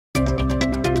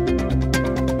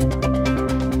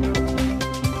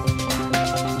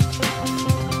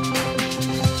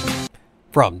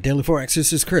From DailyForex,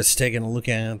 this is Chris taking a look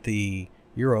at the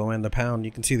euro and the pound.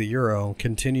 You can see the euro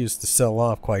continues to sell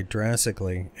off quite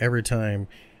drastically. Every time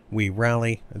we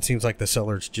rally, it seems like the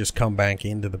sellers just come back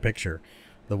into the picture.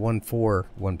 The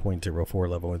 1.04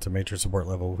 level, it's a major support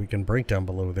level. We can break down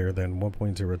below there, then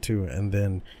 1.02, and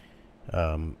then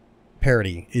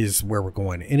parity is where we're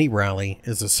going. Any rally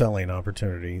is a selling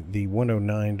opportunity. The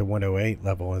 109 to 108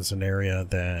 level is an area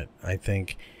that I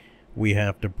think we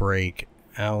have to break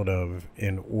out of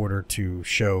in order to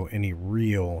show any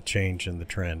real change in the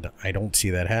trend. I don't see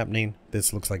that happening.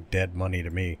 This looks like dead money to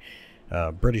me.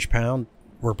 British pound,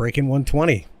 we're breaking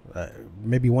 120,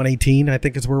 maybe 118 I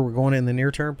think is where we're going in the near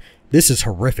term. This is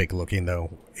horrific looking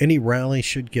though. Any rally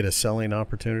should get a selling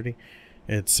opportunity.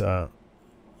 It's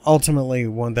ultimately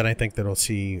one that I think that'll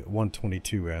see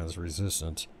 122 as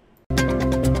resistance.